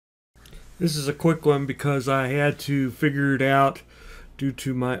This is a quick one because I had to figure it out due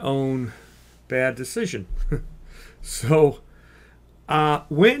to my own bad decision. So,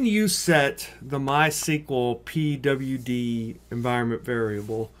 when you set the MySQL PWD environment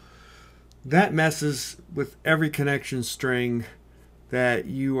variable, that messes with every connection string that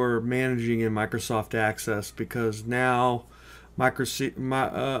you are managing in Microsoft Access, because now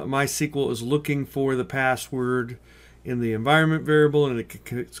MySQL is looking for the password in the environment variable, and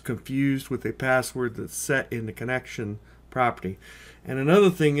it's confused with a password that's set in the connection property. And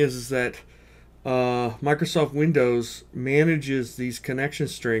another thing is that Microsoft Windows manages these connection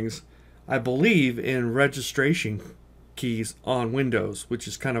strings, I believe, in registration keys on Windows, which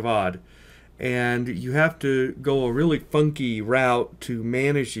is kind of odd. And you have to go a really funky route to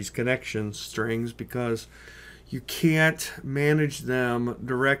manage these connection strings, because you can't manage them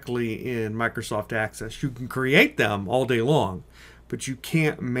directly in Microsoft Access. You can create them all day long, but you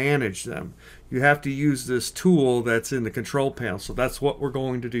can't manage them. You have to use this tool that's in the control panel. So that's what we're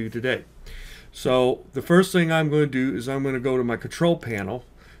going to do today. So the first thing I'm going to do is I'm going to go to my control panel.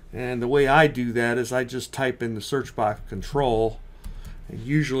 And the way I do that is I just type in the search box control. And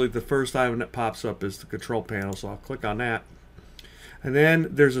usually the first item that pops up is the control panel. So I'll click on that. And then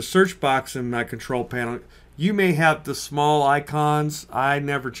there's a search box in my control panel. You may have the small icons. I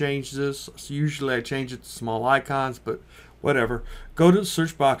never change this. So usually I change it to small icons, but whatever. Go to the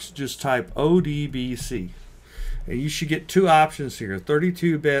search box, just type ODBC. And you should get two options here,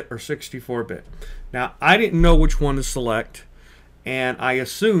 32-bit or 64-bit. Now, I didn't know which one to select, and I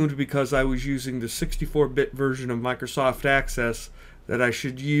assumed, because I was using the 64-bit version of Microsoft Access, that I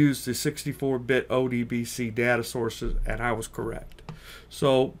should use the 64-bit ODBC data sources, and I was correct.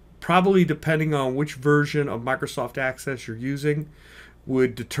 So probably depending on which version of Microsoft Access you're using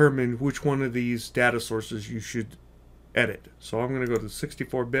would determine which one of these data sources you should edit. So I'm going to go to the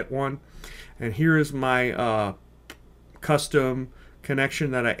 64-bit one, and here is my custom connection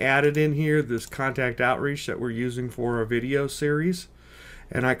that I added in here, this contact outreach that we're using for our video series.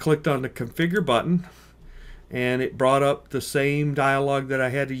 And I clicked on the configure button, and it brought up the same dialog that I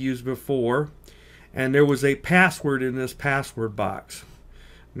had to use before, and there was a password in this password box.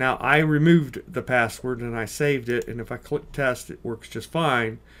 Now, I removed the password and I saved it, and if I click test, it works just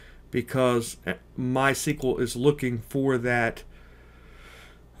fine, because MySQL is looking for that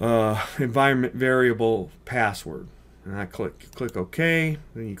environment variable password. And I click OK,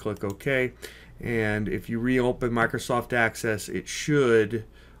 then you click OK, and if you reopen Microsoft Access, it should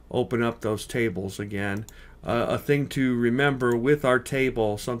open up those tables again. A thing to remember with our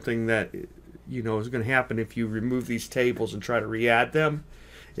table, something that is going to happen if you remove these tables and try to re-add them,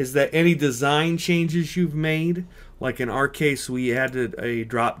 is that any design changes you've made, like in our case we added a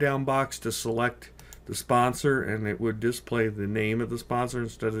drop-down box to select the sponsor and it would display the name of the sponsor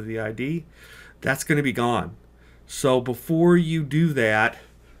instead of the ID, that's going to be gone. So before you do that,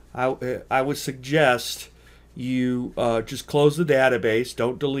 I would suggest you just close the database,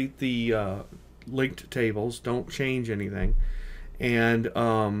 don't delete the linked tables, don't change anything, and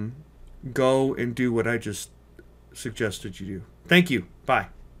go and do what I just suggested you do. Thank you. Bye.